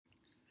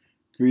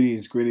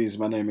Greetings.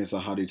 My name is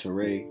Ahadi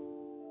Toure,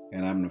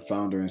 and I'm the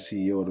founder and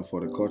CEO of the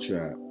For the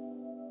Culture app.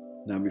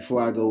 Now,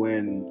 before I go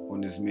in on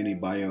this mini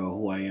bio of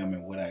who I am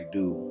and what I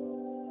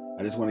do,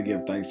 I just want to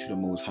give thanks to the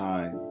Most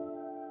High.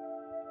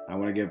 I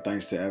want to give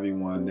thanks to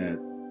everyone that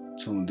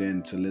tuned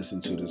in to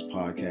listen to this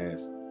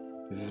podcast.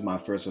 This is my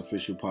first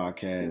official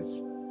podcast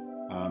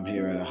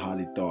here at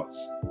Ahadi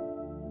Thoughts,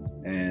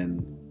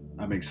 and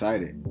I'm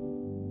excited.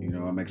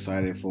 I'm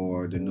excited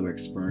for the new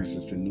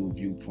experiences, the new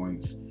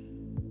viewpoints,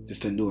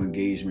 just a new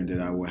engagement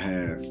that I will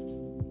have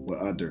with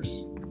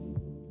others.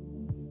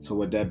 So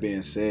with that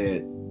being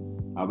said,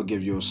 I will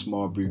give you a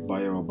small brief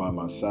bio about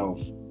myself,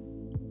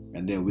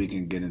 and then we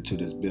can get into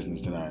this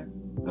business that I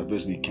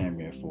originally came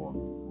here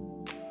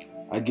for.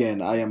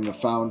 Again, I am the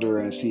founder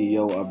and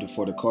CEO of the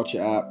For the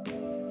Culture app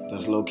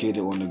that's located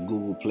on the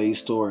Google Play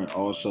Store and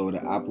also the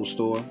Apple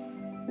Store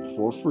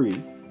for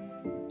free.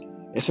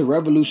 It's a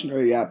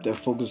revolutionary app that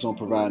focuses on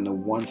providing a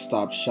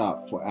one-stop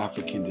shop for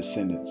African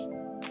descendants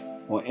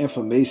on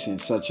information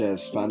such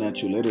as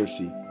financial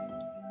literacy,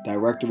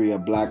 directory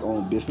of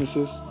black-owned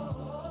businesses,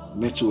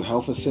 mental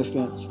health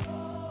assistance,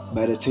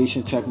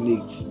 meditation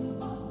techniques,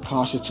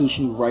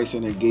 constitutional rights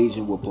and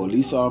engaging with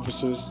police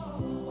officers,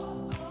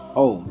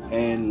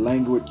 and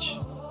language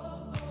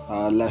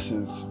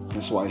lessons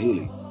in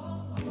Swahili.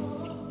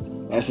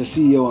 As a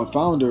CEO and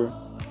founder,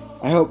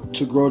 I help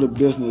to grow the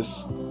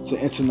business to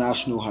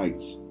international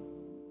heights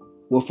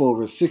with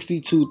over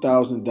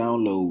 62,000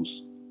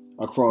 downloads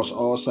across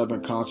all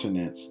 7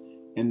 continents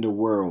in the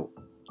world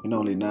in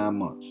only 9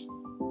 months.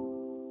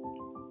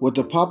 With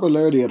the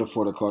popularity of the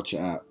For the Culture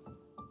app,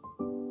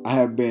 I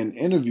have been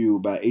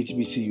interviewed by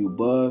HBCU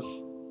Buzz,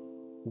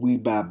 We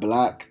Buy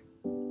Black,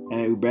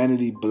 and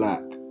Urbanity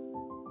Black,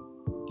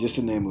 just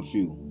to name a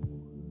few.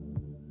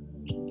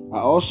 I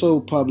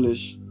also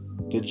published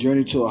The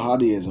Journey to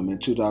Ahadiism in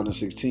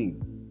 2016.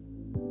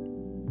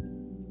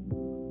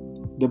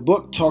 The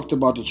book talked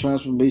about the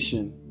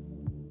transformation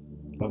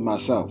of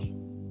myself,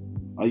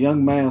 a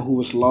young man who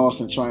was lost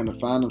and trying to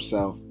find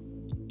himself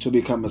to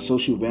become a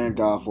social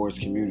vanguard for his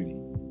community.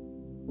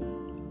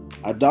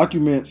 I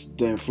documents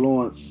the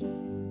influence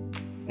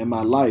in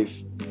my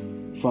life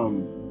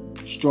from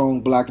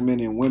strong black men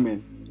and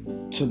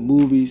women to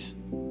movies,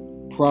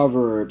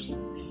 proverbs,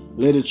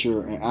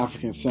 literature, and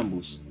African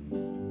symbols.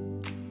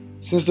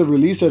 Since the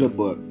release of the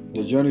book,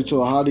 The Journey to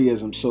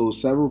Ahadiism sold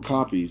several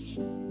copies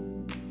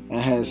and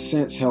has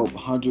since helped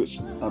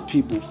hundreds of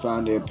people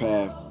find their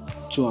path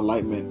to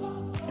enlightenment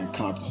and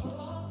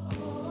consciousness.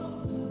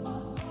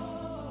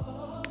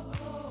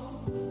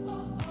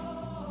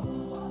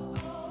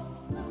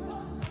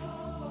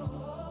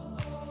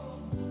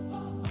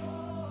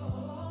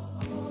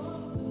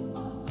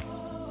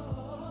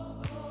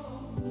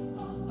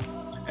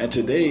 And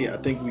today, I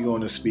think we're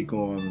going to speak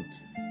on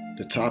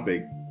the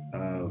topic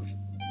of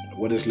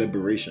what is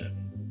liberation?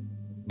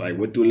 Like,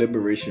 what do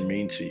liberation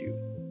mean to you?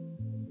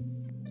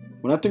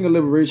 When I think of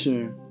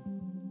liberation,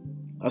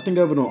 I think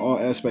of it on all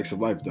aspects of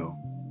life, though.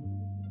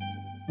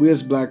 We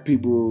as black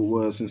people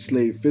was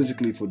enslaved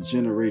physically for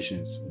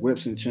generations,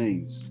 whips and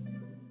chains.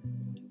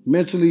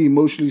 Mentally,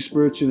 emotionally,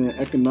 spiritually, and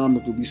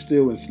economically, we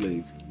still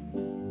enslaved.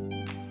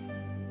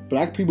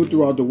 Black people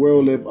throughout the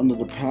world live under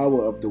the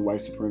power of the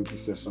white supremacy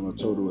system of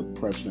total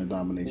oppression and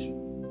domination.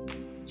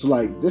 So,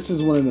 this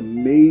is one of the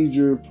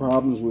major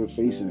problems we're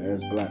facing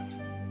as blacks.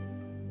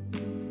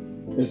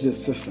 It's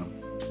this system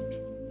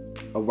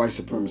of white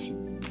supremacy.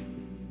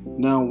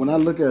 Now, when I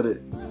look at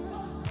it,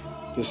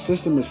 the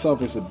system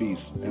itself is a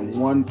beast, and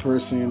one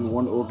person,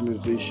 one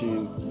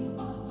organization,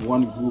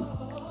 one group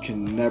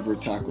can never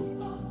tackle it.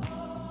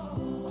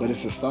 But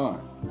it's a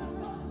start.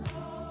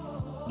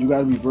 You got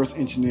to reverse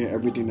engineer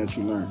everything that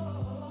you learn.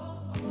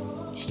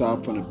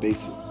 Start from the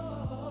basics.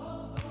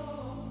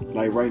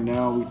 Like right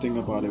now, we think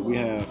about it, we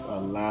have a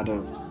lot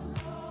of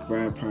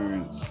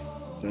grandparents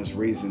that's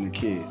raising the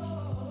kids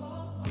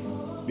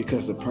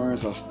because the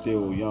parents are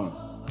still young.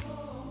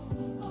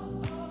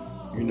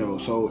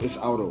 So it's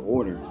out of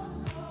order.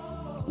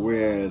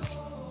 Whereas,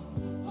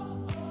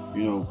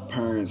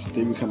 parents,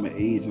 they become an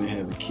age and they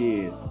have a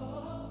kid,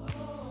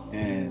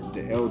 and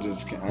the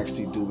elders can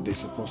actually do what they're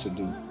supposed to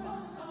do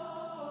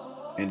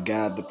and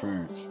guide the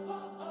parents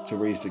to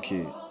raise the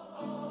kids.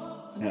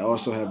 And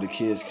also have the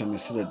kids come and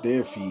sit at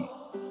their feet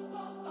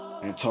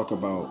and talk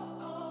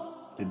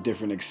about the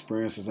different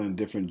experiences and a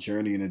different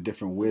journey and a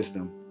different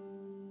wisdom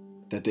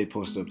that they're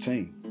supposed to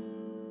obtain.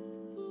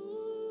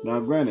 Now,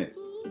 granted,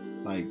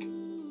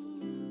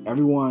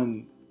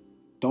 everyone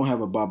don't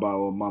have a baba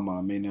or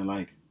mama, meaning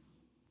a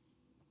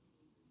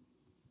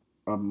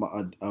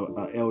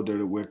elder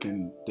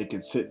that they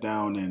can sit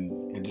down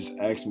and just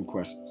ask them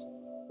questions.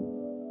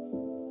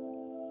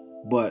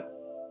 But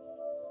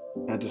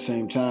at the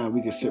same time,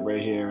 we can sit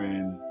right here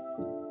and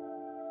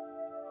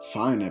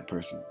find that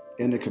person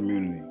in the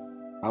community,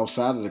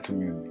 outside of the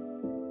community.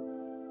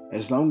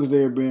 As long as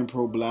they're being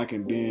pro-black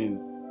and being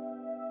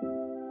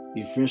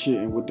efficient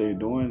in what they're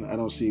doing, I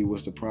don't see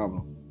what's the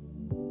problem.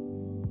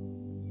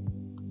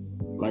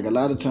 A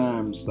lot of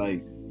times,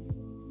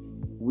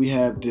 we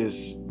have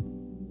this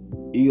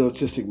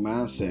egotistic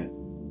mindset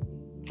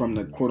from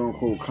the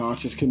quote-unquote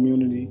conscious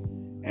community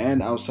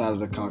and outside of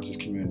the conscious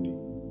community.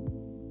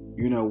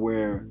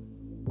 Where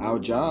our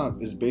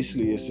job is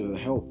to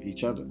help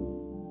each other.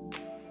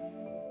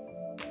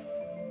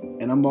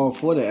 And I'm all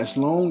for that as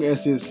long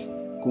as it's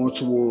going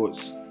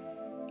towards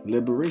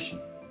liberation,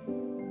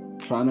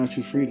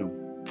 financial freedom.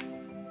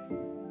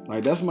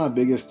 Like, that's my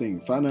biggest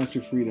thing,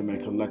 financial freedom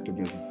and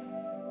collectivism.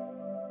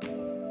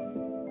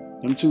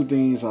 Them two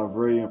things are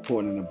very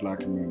important in the Black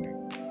community.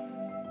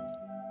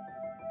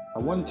 I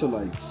wanted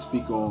to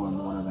speak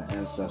on one of the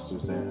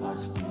ancestors that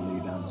actually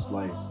laid down his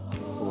life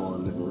for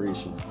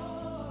liberation,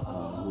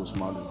 who was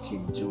Martin Luther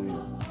King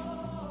Jr.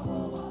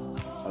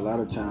 A lot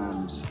of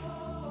times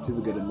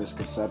people get a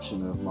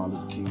misconception of Martin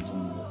Luther King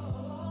Jr.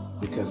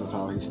 because of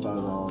how he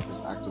started off his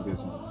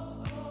activism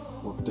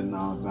with the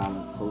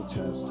nonviolent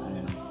protests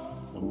and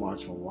the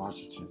March on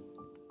Washington.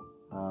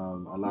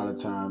 A lot of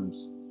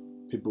times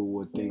people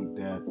would think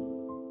that,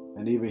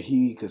 and even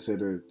he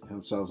considered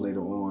himself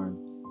later on,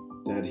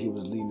 that he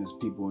was leading his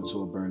people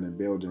into a burning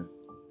building,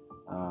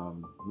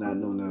 not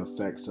knowing the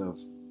effects of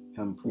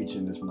him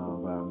preaching this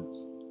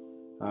nonviolence.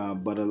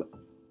 But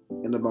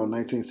in about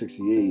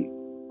 1968,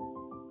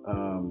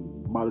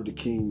 Martin Luther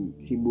King,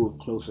 he moved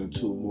closer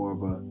to more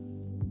of a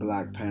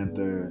Black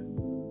Panther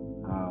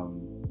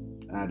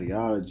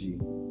ideology,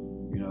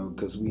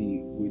 because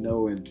we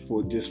know, and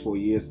for 4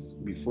 years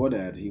before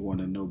that, he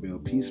won a Nobel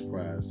Peace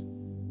Prize.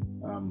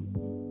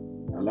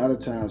 A lot of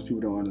times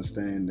people don't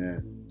understand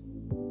that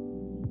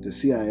the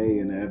CIA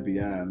and the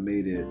FBI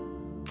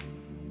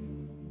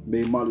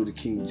made Martin Luther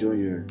King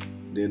Jr.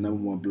 their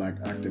number one Black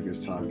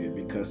activist target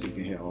because he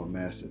can hit all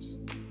masses.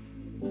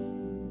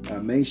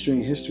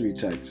 Mainstream history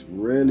texts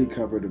rarely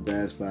cover the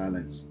vast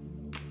violence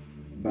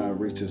by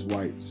racist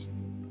whites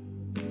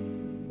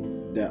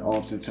that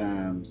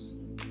oftentimes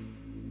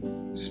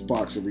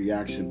sparks a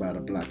reaction by the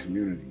Black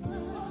community.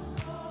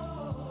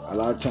 A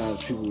lot of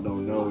times people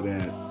don't know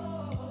that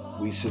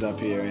we sit up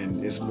here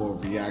and it's more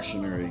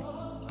reactionary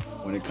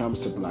when it comes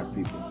to Black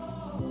people.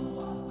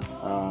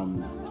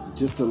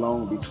 Just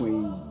alone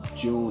between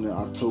June and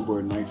October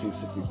of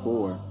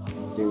 1964,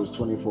 there was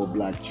 24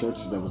 Black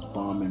churches that was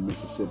bombed in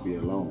Mississippi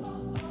alone.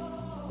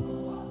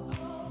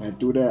 And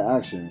through that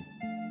action,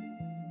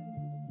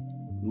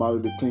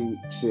 Martin Luther King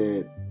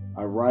said,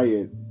 "A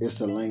riot is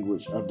the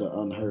language of the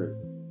unheard."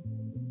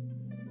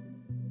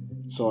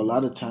 So a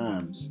lot of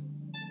times,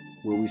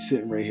 where we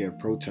sitting right here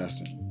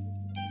protesting,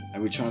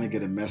 and we're trying to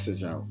get a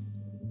message out,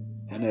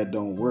 and that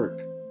don't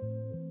work,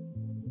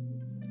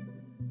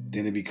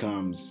 then it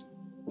becomes,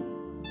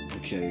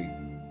 okay,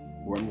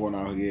 well, I'm going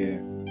out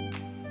here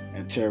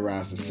and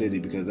terrorize the city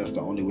because that's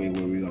the only way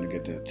where we're going to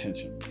get the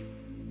attention.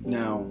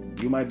 Now,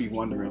 you might be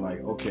wondering,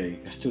 okay,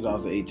 it's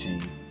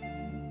 2018.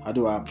 How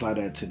do I apply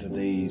that to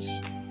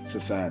today's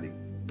society?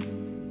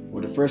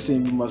 Well, the first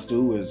thing we must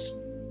do is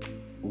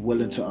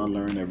willing to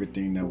unlearn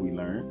everything that we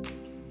learned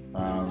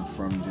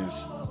from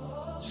this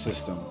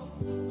system.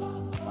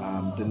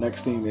 The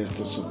next thing is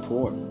to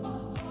support.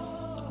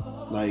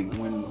 Like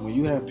when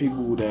you have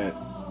people that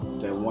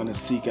want to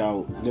seek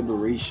out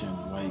liberation,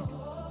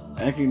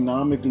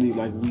 economically,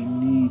 we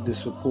need the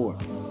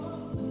support.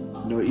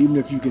 Even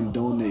if you can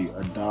donate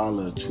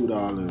 $1,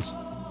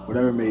 $2,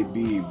 whatever it may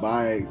be,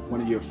 buy one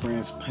of your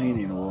friends'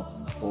 painting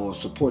or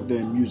support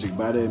their music,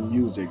 buy their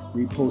music,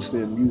 repost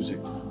their music,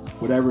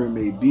 whatever it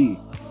may be.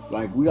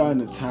 We are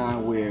in a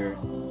time where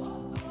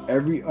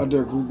every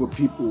other group of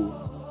people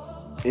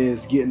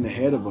is getting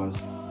ahead of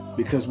us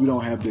because we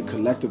don't have the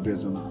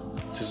collectivism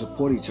to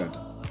support each other.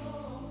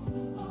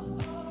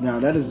 Now,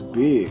 that is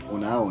big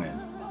on our end.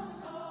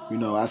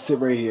 I sit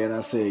right here and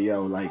I say,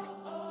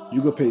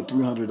 you could pay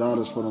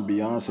 $300 for them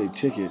Beyonce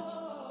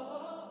tickets,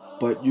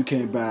 but you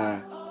can't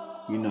buy,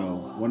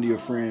 one of your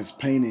friends'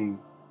 painting,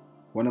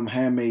 one of them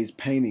handmade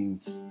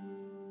paintings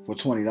for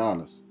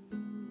 $20.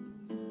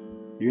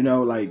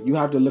 You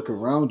have to look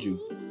around you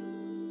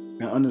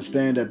and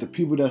understand that the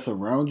people that's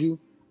around you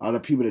are the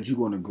people that you're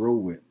going to grow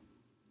with.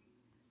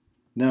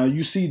 Now,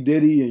 you see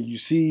Diddy and you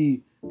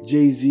see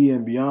Jay-Z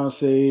and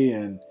Beyonce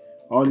and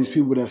all these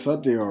people that's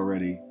up there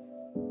already.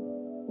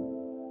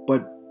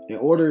 But in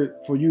order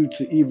for you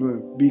to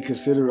even be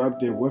considered up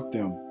there with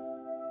them,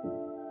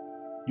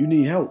 you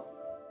need help.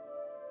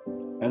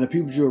 And the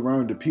people you're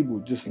around,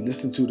 just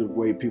listen to the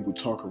way people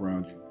talk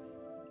around you.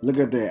 Look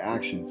at their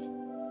actions.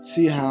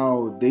 See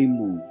how they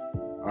move.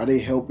 Are they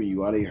helping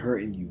you? Are they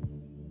hurting you?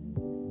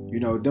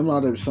 Them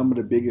are some of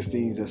the biggest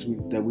things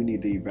that we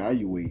need to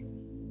evaluate.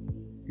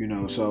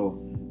 So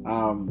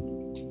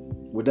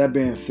with that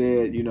being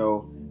said,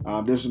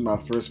 this was my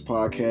first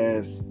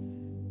podcast,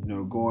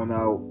 going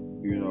out.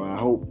 I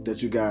hope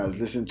that you guys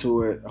listen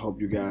to it. I hope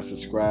you guys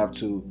subscribe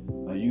to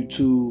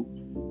YouTube,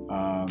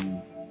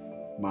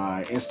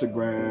 my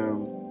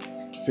Instagram,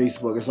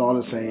 Facebook. It's all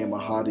the same,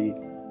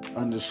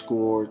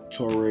 Mahadi_Ture,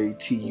 Ture.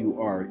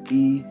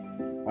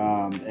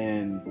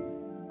 And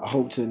I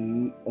hope to,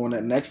 on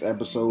that next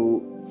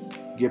episode,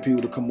 get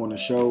people to come on the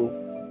show,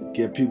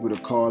 get people to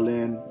call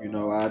in.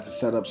 I had to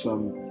set up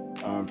some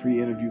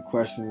pre-interview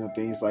questions and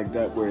things like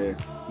that, where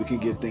we can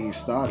get things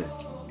started.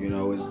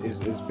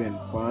 It's been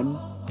fun.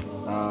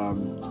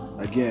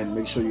 Again,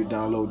 make sure you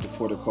download the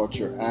For the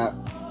Culture app.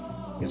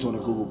 It's on the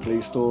Google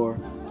Play Store,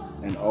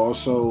 and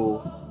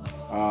also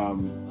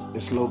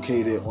it's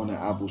located on the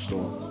Apple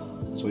Store.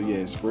 So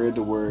yeah, spread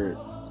the word,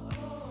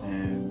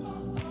 and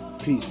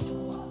peace.